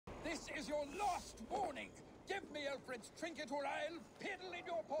is your last warning. Give me Alfred's trinket or I'll piddle in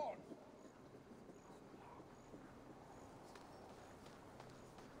your pawn.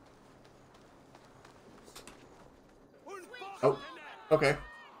 Oh, okay.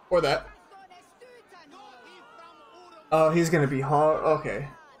 Or that. Oh, he's gonna be hard. Okay.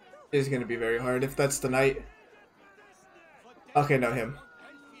 He's gonna be very hard if that's the knight. Okay, no, him.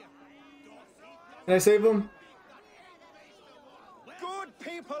 Can I save him? Good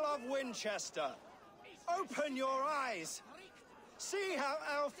people of Winchester, open your eyes. See how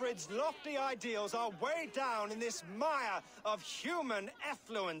Alfred's lofty ideals are weighed down in this mire of human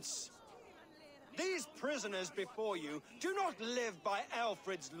effluence. These prisoners before you do not live by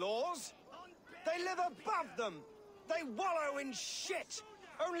Alfred's laws. They live above them. They wallow in shit,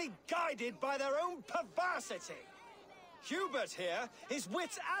 only guided by their own perversity. Hubert here, his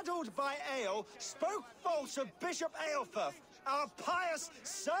wits addled by ale, spoke false of Bishop Aelfirth, our pious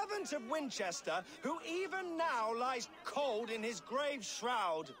servant of Winchester, who even now lies cold in his grave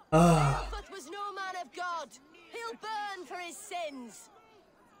shroud. Aelfirth was no man of God. He'll burn for his sins.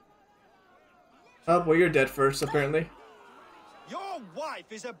 Oh, well, you're dead first, apparently. Your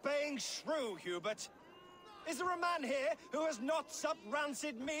wife is a baying shrew, Hubert. Is there a man here who has not supped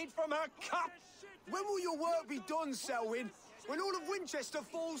rancid mead from her cup? When will your work be done, Selwyn? When all of Winchester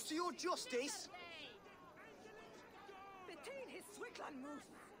falls to your justice?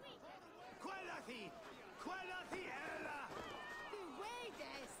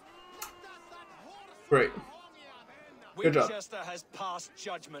 Great. Good job. Winchester has passed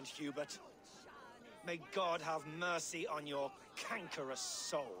judgment, Hubert. May God have mercy on your cankerous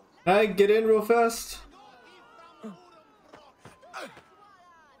soul. Can I get in real fast?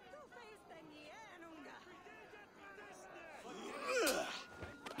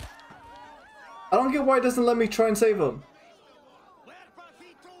 I don't get why it doesn't let me try and save him.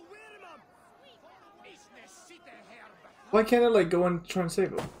 Why can't I like go and try and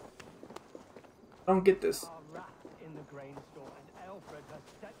save him? I don't get this. In the grain store, and Alfred has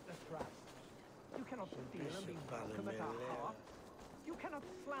set the trap. You cannot steal and be welcome at our hearth. You cannot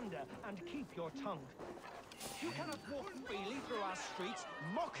slander and keep your tongue. You cannot walk freely through our streets,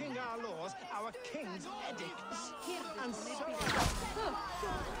 Mocking our laws, our king's edicts. And so...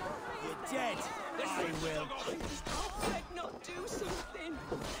 You're dead. I will. Alfred not do something.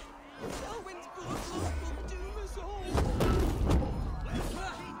 Selwyn's bloodlust will doom us all.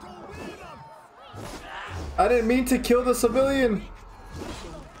 I didn't mean to kill the civilian.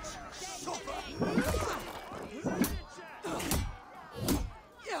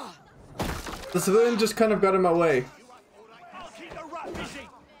 The civilian just kind of got in my way.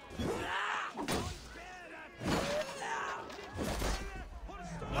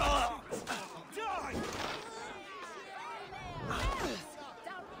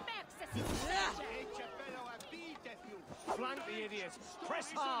 flank the idiots.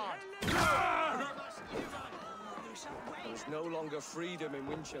 Press hard. There's no longer freedom in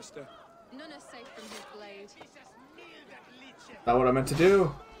Winchester. None are safe from his blade. Not what I meant to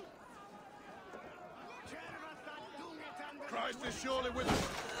do. Christ is surely with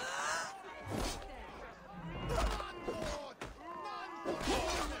us.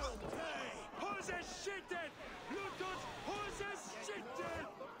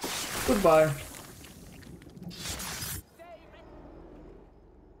 Goodbye.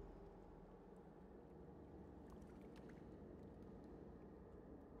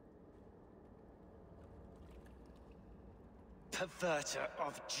 Perverter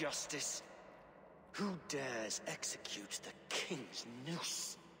of justice. Who dares execute the king's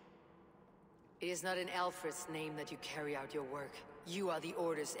noose? It is not in Alfred's name that you carry out your work. You are the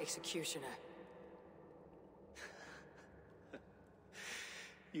Order's executioner.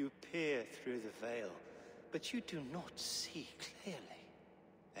 You peer through the veil, but you do not see clearly.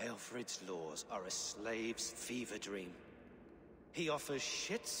 Alfred's laws are a slave's fever dream. He offers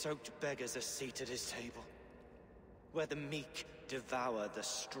shit-soaked beggars a seat at his table, where the meek devour the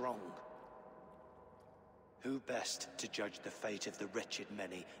strong. Who best to judge the fate of the wretched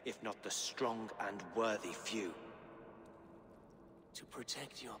many, if not the strong and worthy few? To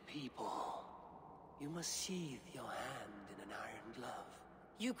protect your people, you must sheathe your hand in an iron glove.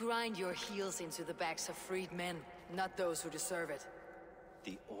 You grind your heels into the backs of freed men, not those who deserve it.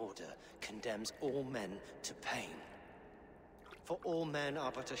 The Order condemns all men to pain. For all men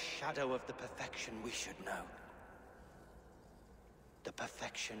are but a shadow of the perfection we should know. The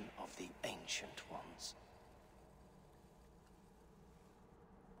perfection of the Ancient Ones.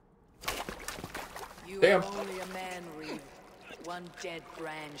 You Damn. are only a man, Reeve. One dead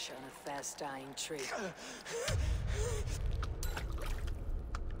branch on a fast-dying tree.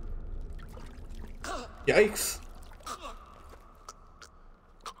 Yikes.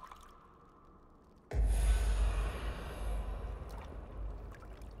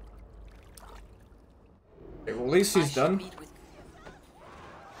 Okay, well, at least he's done.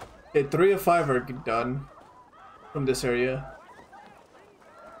 Okay, 3 of 5 are done from this area.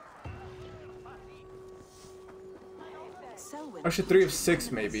 Actually, 3 of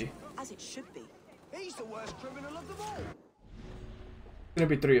 6 maybe. As it should be. He's the worst criminal of them all. It's gonna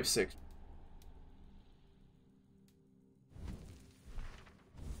be 3 of 6.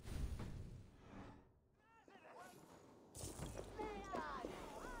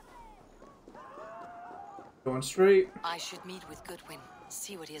 Going straight. I should meet with Goodwin,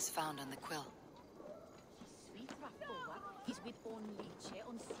 see what he has found on the quill.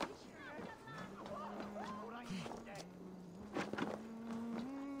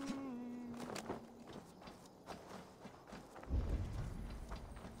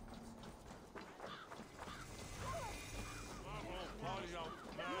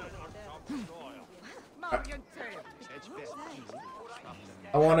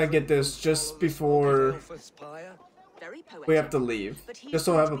 I want to get this just before we have to leave, just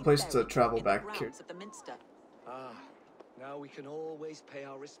so I have a place to travel back here. Ah, now we can always pay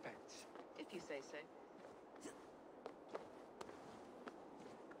our respects. If you say so.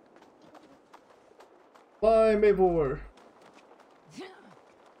 Bye, Maybor.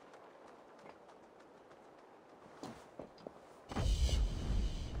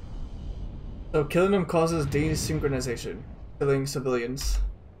 So killing them causes desynchronization, killing civilians.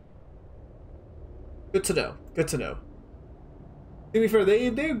 Good to know. Good to know. To be fair, they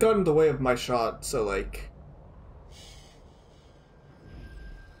got in the way of my shot, so like.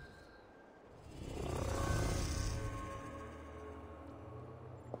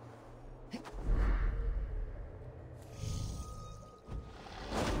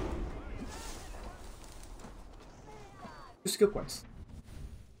 Two skill points.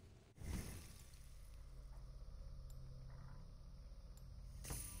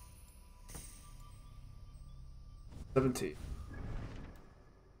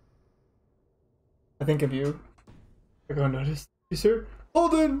 I think of you. You're gonna notice. You sir?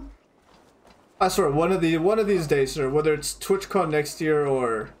 Holden! I swear, one of these days, sir, whether it's TwitchCon next year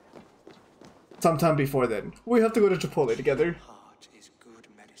or sometime before then, we have to go to Chipotle together. Heart is good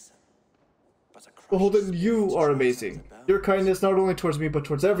medicine, but a Well, Holden, you are amazing. Your kindness, not only towards me, but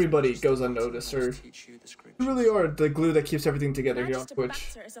towards everybody, goes unnoticed, sir. You really are the glue that keeps everything together here on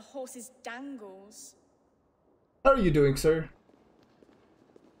Twitch. As a horse's dangles. How are you doing, sir?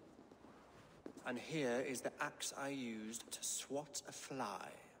 And here is the axe I used to swat a fly.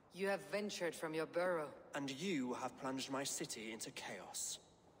 You have ventured from your burrow. And you have plunged my city into chaos.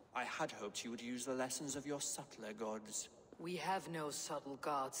 I had hoped you would use the lessons of your subtler gods. We have no subtle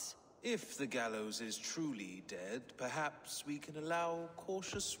gods. If the gallows is truly dead, perhaps we can allow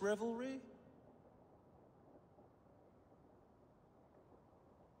cautious revelry?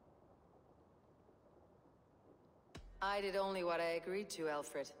 I did only what I agreed to,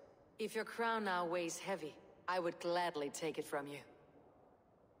 Alfred. If your crown now weighs heavy, I would gladly take it from you.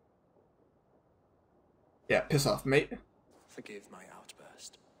 Yeah, piss off, mate. Forgive my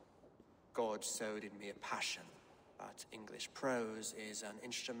outburst. God sowed in me a passion, but English prose is an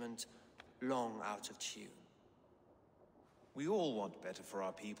instrument long out of tune. We all want better for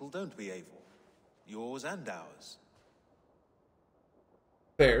our people, don't we, Eivor? Yours and ours.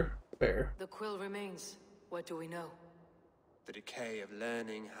 Fair, fair. The quill remains. What do we know? The decay of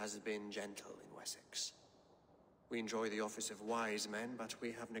learning has been gentle in Wessex. We enjoy the office of wise men, but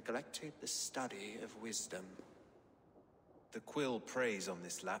we have neglected the study of wisdom. The quill preys on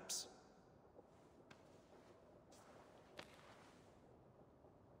this lapse.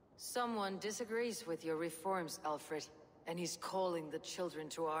 Someone disagrees with your reforms, Alfred, and he's calling the children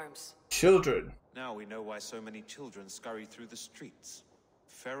to arms. Children. Now we know why so many children scurry through the streets,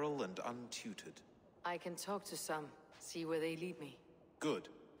 feral and untutored. I can talk to some, see where they lead me. Good.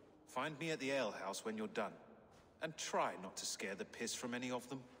 Find me at the alehouse when you're done. And try not to scare the piss from any of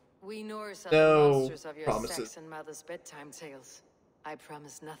them. We Norse are No the monsters of your promises. Saxon mother's bedtime tales. I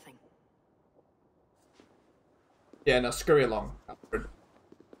promise nothing. Yeah, now scurry along, Alfred.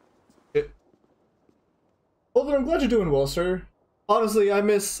 Holden, I'm glad you're doing well, sir. Honestly, I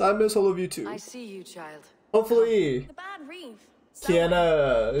miss all of you too. I see you, child. Hopefully, The bad reeve.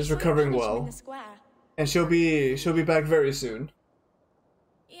 Kiana is recovering well, In the square. and she'll be back very soon.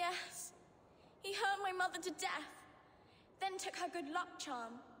 Yes. He hurt my mother to death. Then took her good luck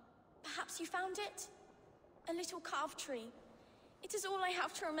charm. Perhaps you found it? A little carved tree. It is all I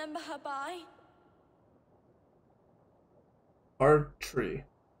have to remember her by. Our tree.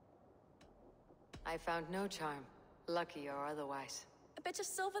 I found no charm, lucky or otherwise. A bit of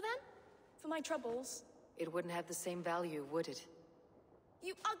silver then? For my troubles? It wouldn't have the same value, would it?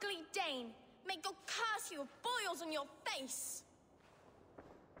 You ugly Dane! May God curse you with boils on your face!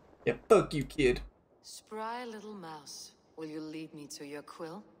 Yeah, fuck you, kid. Spry little mouse, will you lead me to your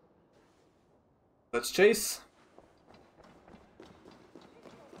quill? Let's chase.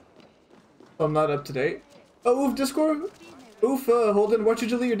 I'm not up to date. Oh, oof, Discord. Oof, Holden, why'd you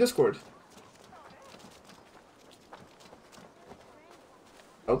delete your Discord?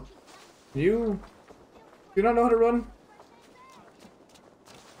 Oh, you don't know how to run?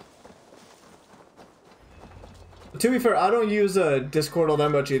 To be fair, I don't use Discord all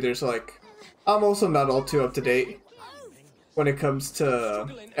that much either, so like, I'm also not all too up to date when it comes to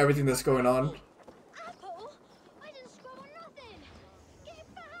everything that's going on. Apple? I didn't scrub on nothing. Get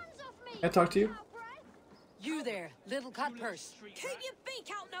your hands off me. Can I talk to you? You there, little cut purse. Keep your beak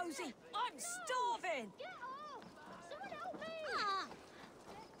out, nosy! I'm starving! Get off. Someone help me.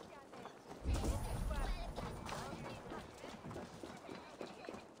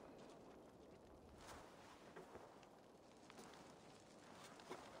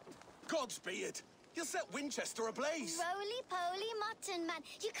 Godspeed! You'll set Winchester ablaze! Roly-poly mutton man.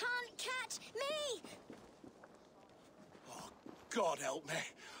 You can't catch me. Oh, God help me.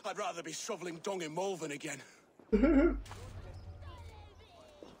 I'd rather be shoveling dung in Malvern again.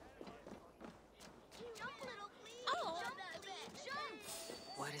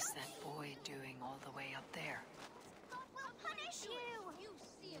 What is that boy doing all the way up there? We'll punish you. You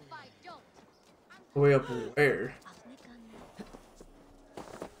see if I don't. Way up where?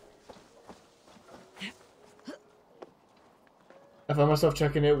 I found myself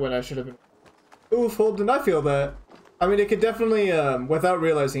checking it when I should have been. Oof, Holden, I feel that. I mean, it could definitely, without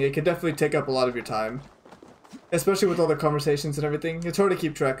realizing, it could definitely take up a lot of your time. Especially with all the conversations and everything. It's hard to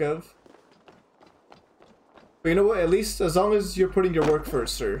keep track of. But you know what? At least as long as you're putting your work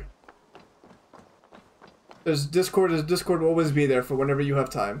first, sir. Discord will always be there for whenever you have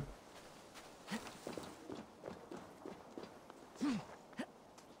time.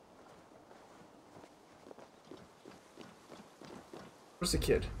 Where's the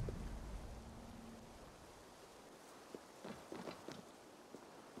kid?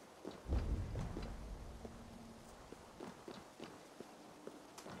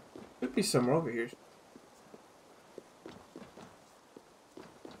 Could be somewhere over here.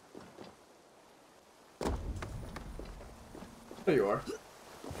 There you are.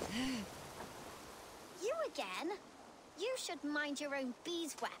 You again? You should mind your own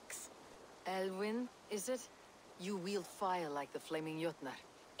beeswax. Elwyn, is it? You wield fire like the flaming Jotnar.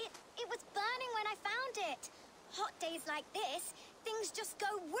 It was burning when I found it. Hot days like this, things just go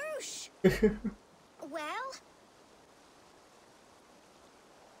whoosh. Well?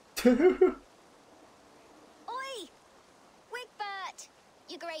 Oi! Wigbert!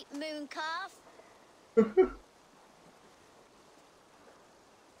 You great moon calf.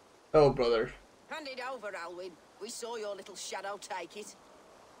 Oh, brother. Hand it over, Alwyn. We saw your little shadow take it.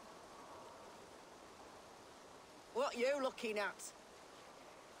 What you looking at?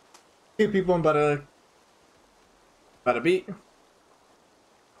 Two people I'm about to beat.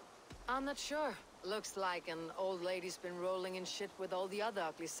 I'm not sure. Looks like an old lady's been rolling in shit with all the other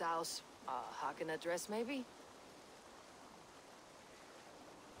ugly sows. Hawking a dress, maybe?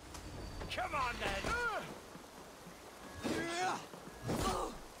 Come on, then.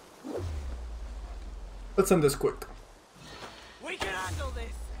 Let's end this quick. We can handle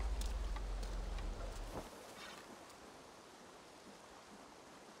this.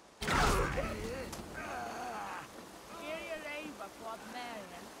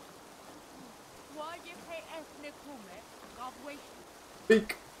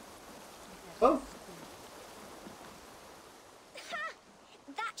 Speak. Oh.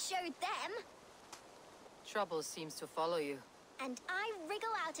 That showed them. Trouble seems to follow you. And I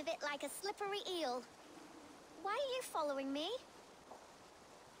wriggle out of it like a slippery eel. Why are you following me?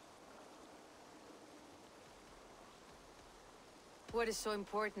 What is so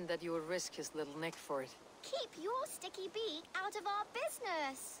important that you would risk his little neck for it? Keep your sticky beak out of our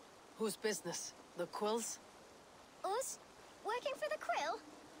business. Whose business? The quills? Us? Working for the Quill?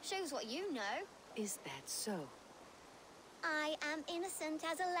 Shows what you know. Is that so? I am innocent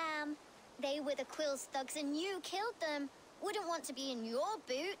as a lamb. They were the Quill's thugs and you killed them. Wouldn't want to be in your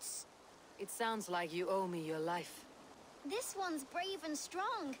boots. It sounds like you owe me your life. This one's brave and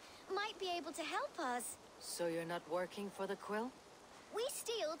strong. Might be able to help us. So you're not working for the Quill? We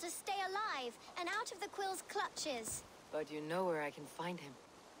steal to stay alive and out of the Quill's clutches. But you know where I can find him.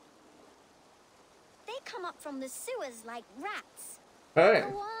 They come up from the sewers like rats. Hey.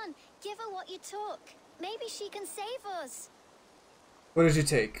 Go on, Give her what you took. Maybe she can save us. What did you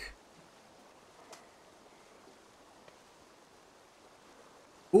take?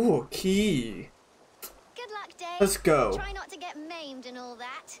 Ooh, a key. Good luck, Dave. Let's go. Try not to get maimed and all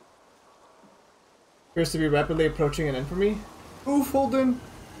that. Appears to be rapidly approaching an end for me. Oof, Holden.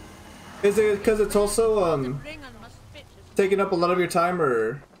 Is it because it's also taking up a lot of your time,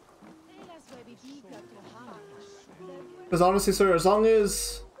 or? Because honestly, sir, as long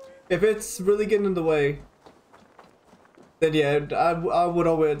as if it's really getting in the way, then yeah, I would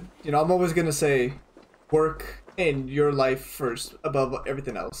always, you know, I'm always gonna say work and your life first above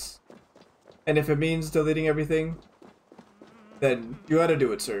everything else. And if it means deleting everything, then you gotta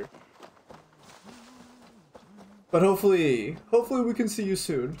do it, sir. But hopefully we can see you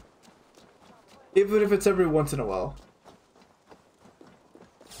soon. Even if it's every once in a while.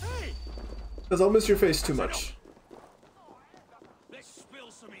 Because I'll miss your face too much.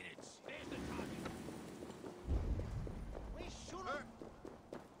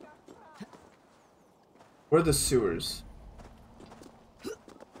 Where are the sewers?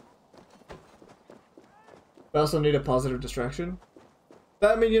 I also need a positive distraction.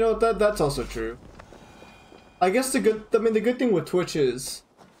 I mean, you know, that's also true. I guess the good thing with Twitch is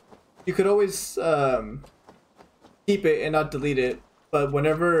you could always keep it and not delete it, but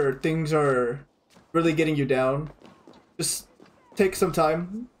whenever things are really getting you down, just take some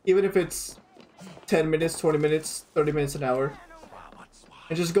time, even if it's 10 minutes, 20 minutes, 30 minutes, an hour,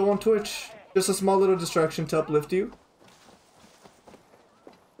 and just go on Twitch. Just a small little distraction to uplift you.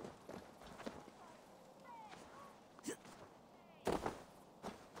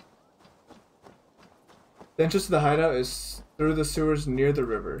 The entrance to the hideout is through the sewers near the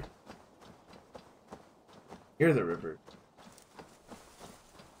river. Near the river.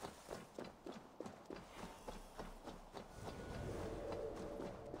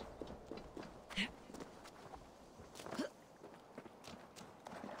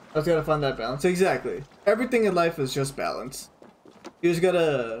 I just gotta find that balance. Exactly. Everything in life is just balance. You just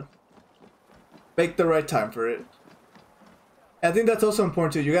gotta make the right time for it. And I think that's also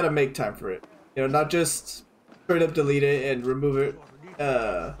important too. You gotta make time for it. You know, not just straight up delete it and remove it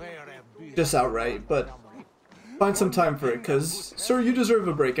just outright, but find some time for it, because, sir, you deserve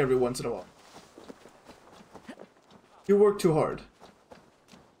a break every once in a while. You work too hard.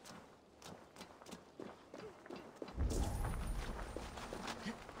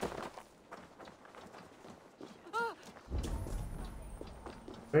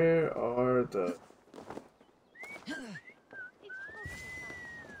 Where are the...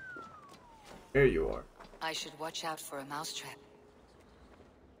 There you are. I should watch out for a mousetrap.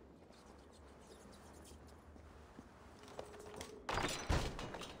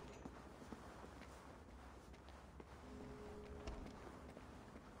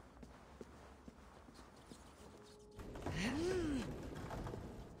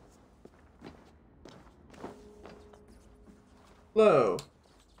 Hello.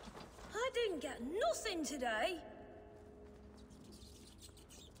 I didn't get nothing today.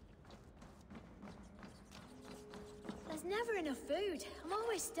 There's never enough food. I'm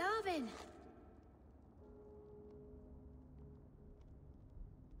always starving.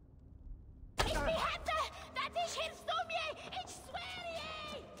 Ich behätte, dass ich hilfst du mir! Ich swear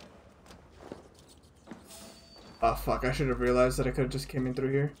ye! Oh fuck, I should have realized that I could have just came in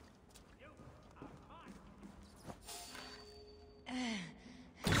through here.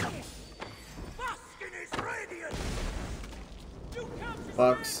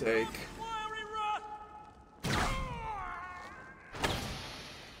 Fuck's sake.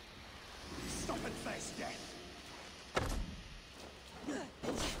 Stop and face death.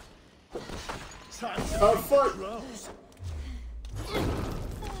 Oh fuck!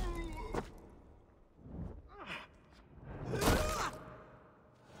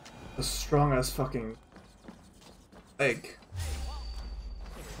 A strong ass fucking leg.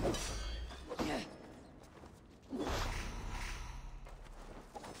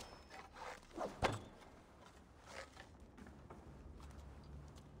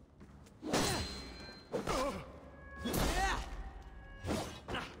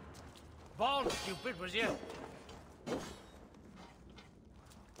 Ball, stupid, was you? What's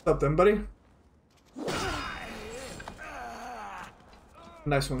up then, buddy?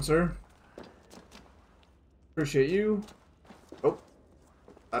 Nice one, sir. Appreciate you. Oh.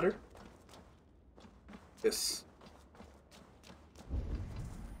 Ladder. Yes.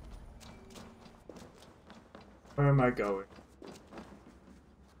 Where am I going?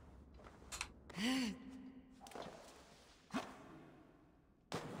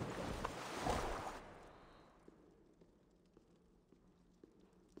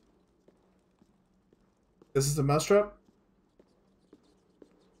 This is the mousetrap?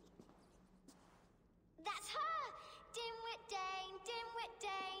 That's her! Dimwit Dane,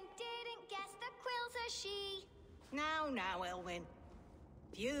 didn't guess the quill's a she. Now, Elwyn.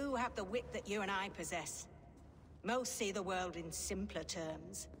 Few have the wit that you and I possess. Most see the world in simpler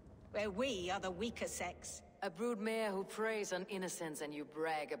terms, where we are the weaker sex. A broodmare who preys on innocence and you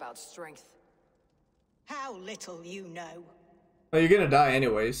brag about strength. How little you know. Oh, you're gonna die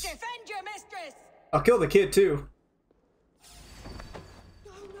anyways. Defend your mistress! I'll kill the kid too.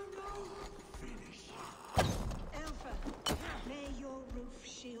 No. Alpha, may your roof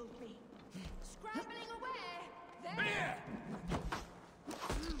shield me. Scrambling away. Here!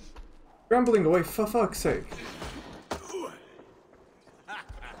 Scrambling away, for fuck's sake.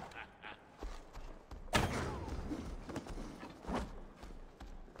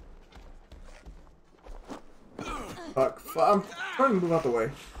 Fuck. I'm trying to move out the way.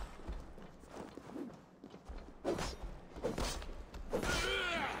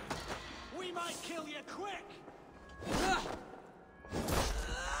 We might kill you quick.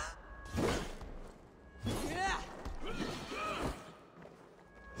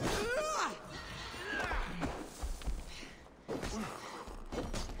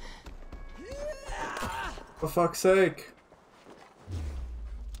 For fuck's sake.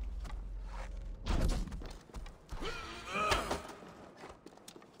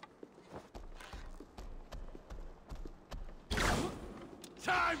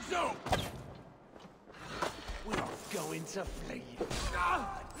 Time's up! We're going to flee.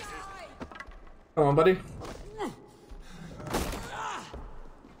 Come on, buddy.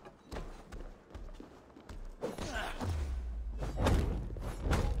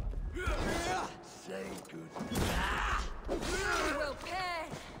 Say goodbye. You will pay.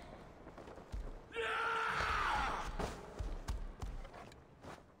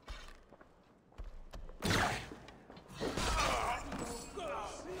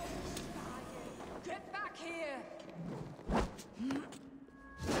 Get back here.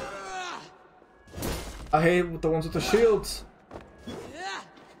 I hate the ones with the shields.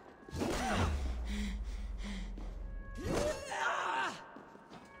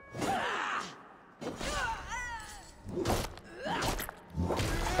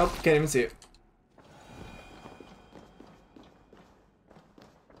 Oh, can't even see it.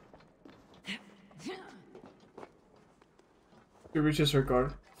 He reaches her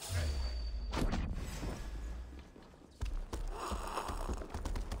guard.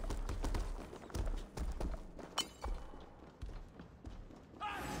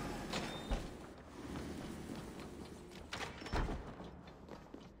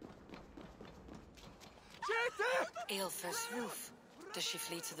 Aelfir's roof. Does she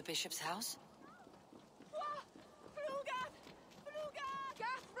flee to the bishop's house?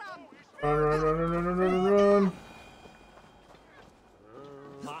 Run.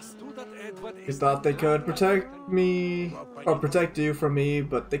 You thought they could protect me, or protect you from me,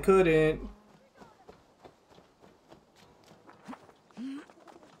 but they couldn't.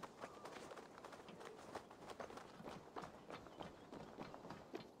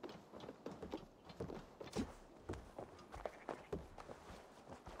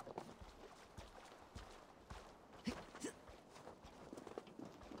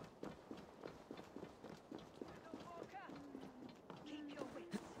 Keep your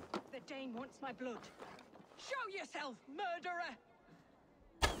wits. The Dane wants my blood. Show yourself, murderer!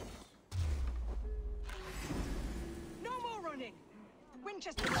 No more running!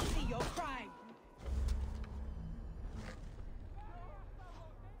 Winchester will see your crime!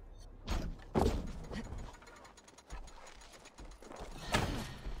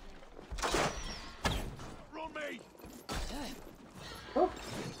 Run me! Oh,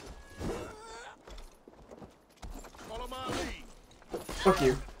 Follow my lead. fuck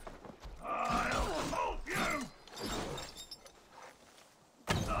you. I'll help you!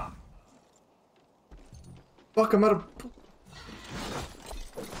 Fuck, I'm out of.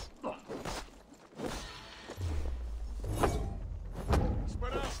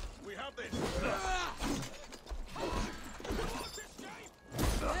 Spread out. We have this.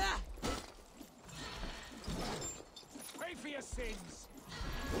 Pay for your sins.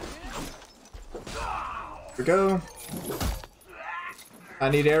 Here we go. I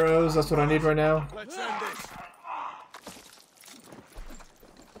need arrows, that's what I need right now. Let's end this.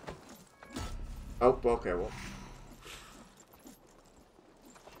 Oh, okay, well.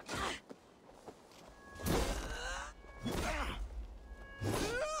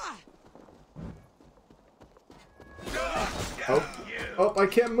 Oh, I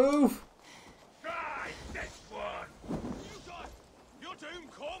can't move. Try this one. You guys, your doom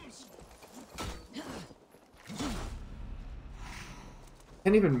comes.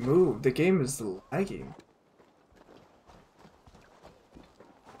 Can't even move. The game is lagging.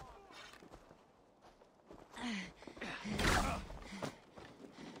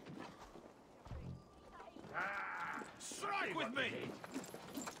 Strike with me!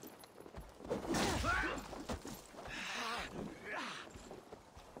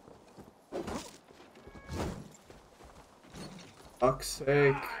 Fuck's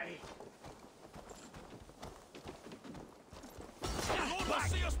sake. Lord will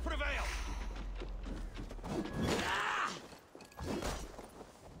see us prevail!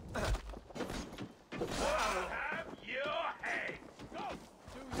 Have your head! Go!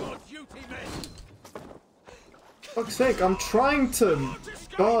 Do your duty, men! Fuck's sake, I'm trying to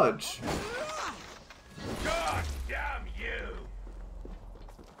dodge. God damn you!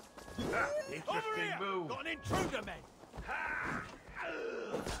 Interesting move. Got an intruder, men!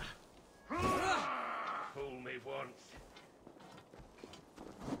 Fool me once.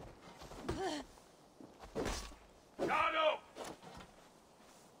 Guard up!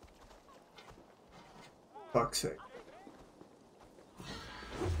 Fuck's sake.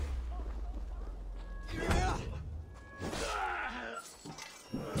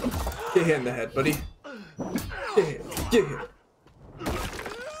 Get hit in the head, buddy. Get hit. Get hit.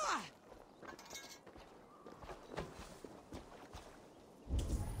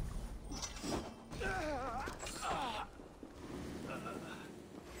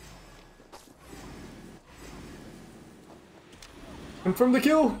 Confirm the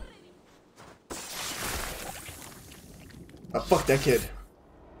kill! Ah, fuck that kid.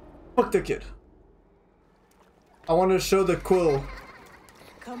 Fuck that kid. I want to show the quill.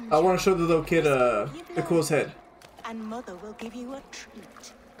 I want to show the little kid the quill's head. And Mother will give you a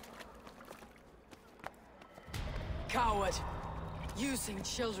treat. Coward! Using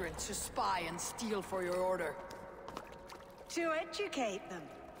children to spy and steal for your order. To educate them.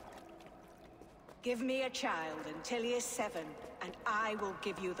 Give me a child until he is 7, and I will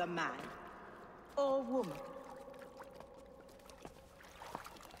give you the man. Or woman.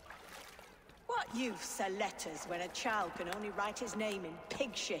 What use are letters when a child can only write his name in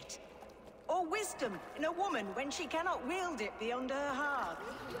pig shit? Or wisdom in a woman when she cannot wield it beyond her heart?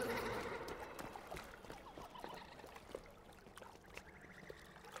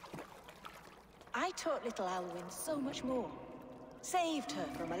 I taught little Alwyn so much more. Saved her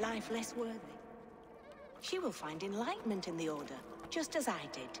from a life less worthy. She will find enlightenment in the Order, just as I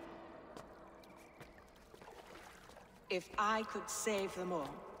did. If I could save them all,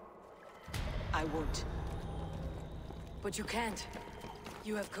 I would. But you can't.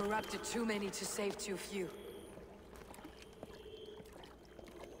 You have corrupted too many to save too few.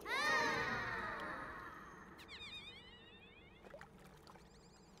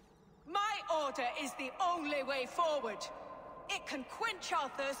 My order is the only way forward. It can quench our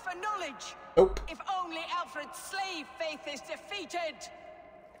thirst for knowledge. Nope. If only Alfred's slave faith is defeated.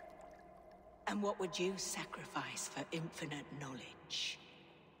 And what would you sacrifice for infinite knowledge?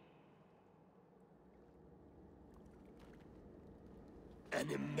 An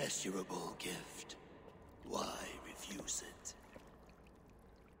immeasurable gift. Why refuse it?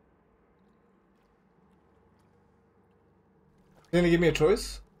 You gonna give me a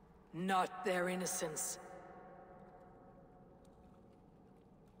choice? Not their innocence.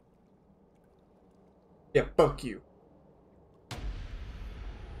 Yeah, fuck you.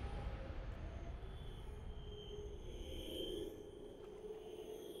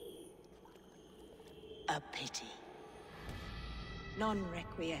 A pity. Non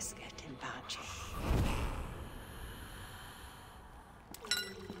requiescat in pace.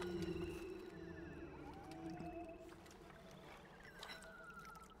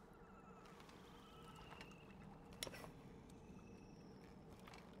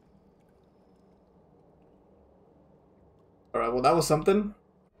 Alright, well that was something.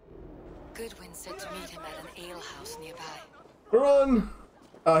 Goodwin said to meet him at an alehouse nearby. Run!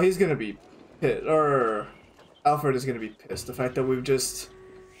 He's gonna be pissed, or Alfred is gonna be pissed. The fact that we've just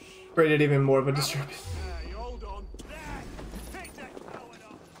created even more of a disturbance. Hold on. Take that coward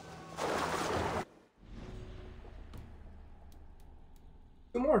off.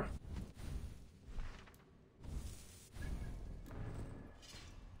 Two more.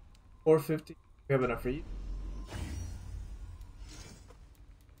 $450. We have enough for you.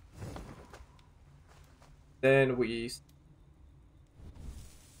 Then we.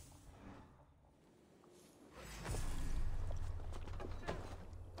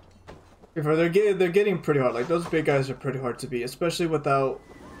 They're getting pretty hard. Like those big guys are pretty hard to beat, especially without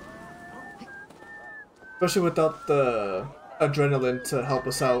the adrenaline to help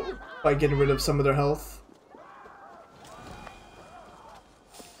us out by getting rid of some of their health.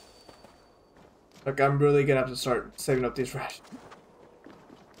 Like, I'm really gonna have to start saving up these rations.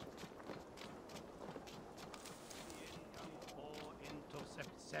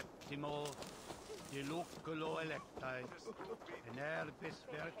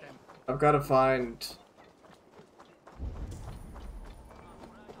 I've got to find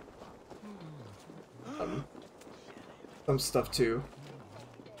some stuff too.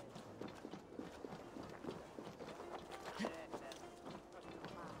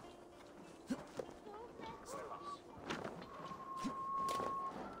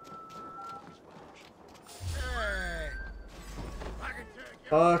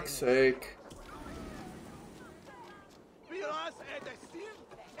 Fuck's sake.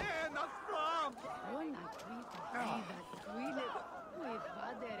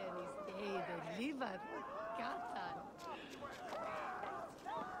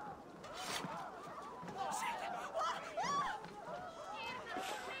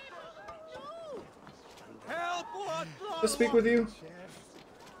 To speak with you?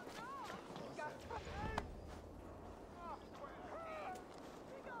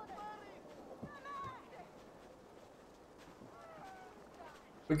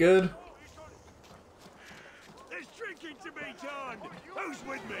 We good? There's drinking to be done. Who's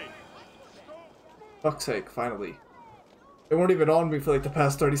with me? Fuck's sake, finally. They weren't even on me for like the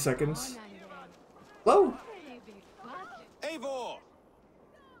past 30 seconds. Hello? Eivor!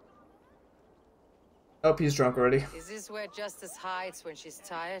 Oh, he's drunk already. Is this where Justice hides when she's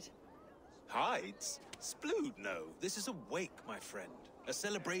tired? Hides? Splood, no. This is a wake, my friend. A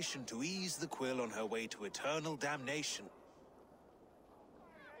celebration to ease the Quill on her way to eternal damnation.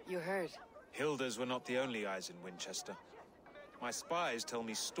 You heard. Hilda's were not the only eyes in Winchester. My spies tell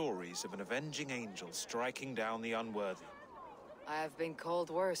me stories of an avenging angel striking down the unworthy. I have been called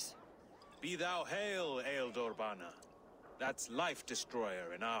worse. Be thou hail, Eildorbana. That's life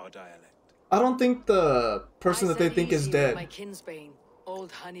destroyer in our dialect. I don't think the person that they think is dead My kinsbane,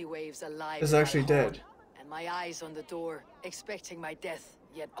 old Honeywave's alive is in my actually horn, dead. and my eyes on the door, expecting my death,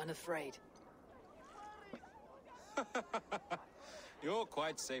 yet unafraid. You're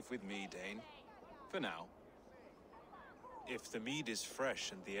quite safe with me, Dane. For now. If the mead is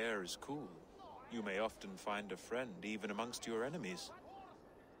fresh and the air is cool, you may often find a friend even amongst your enemies.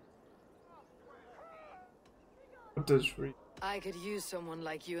 What does read? I could use someone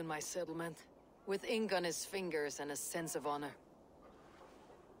like you in my settlement, with ink on his fingers and a sense of honor.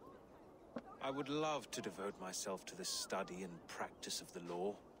 I would love to devote myself to the study and practice of the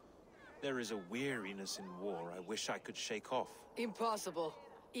law. There is a weariness in war I wish I could shake off. Impossible.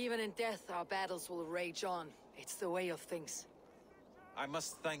 Even in death, our battles will rage on. It's the way of things. I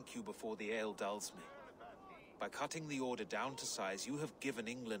must thank you before the ale dulls me. By cutting the order down to size, you have given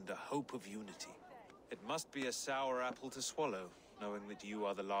England a hope of unity. It must be a sour apple to swallow, knowing that you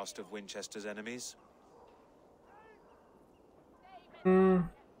are the last of Winchester's enemies.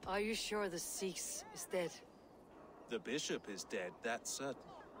 Are you sure the Sikhs is dead? The bishop is dead, that's certain.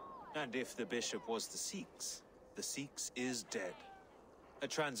 And if the bishop was the Sikhs is dead. A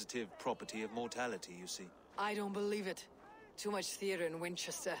transitive property of mortality, you see. I don't believe it. Too much theater in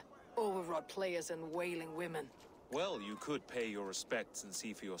Winchester. Overwrought players and wailing women. Well, you could pay your respects and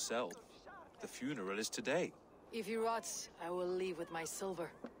see for yourself. The funeral is today. If he rots, I will leave with my silver.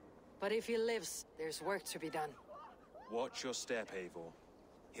 But if he lives, there's work to be done. Watch your step, Eivor.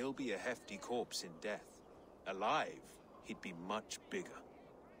 He'll be a hefty corpse in death. Alive, he'd be much bigger.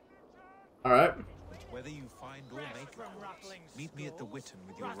 Alright. Whether you find or make a corpse, meet me at the Witten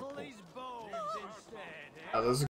with your report. This is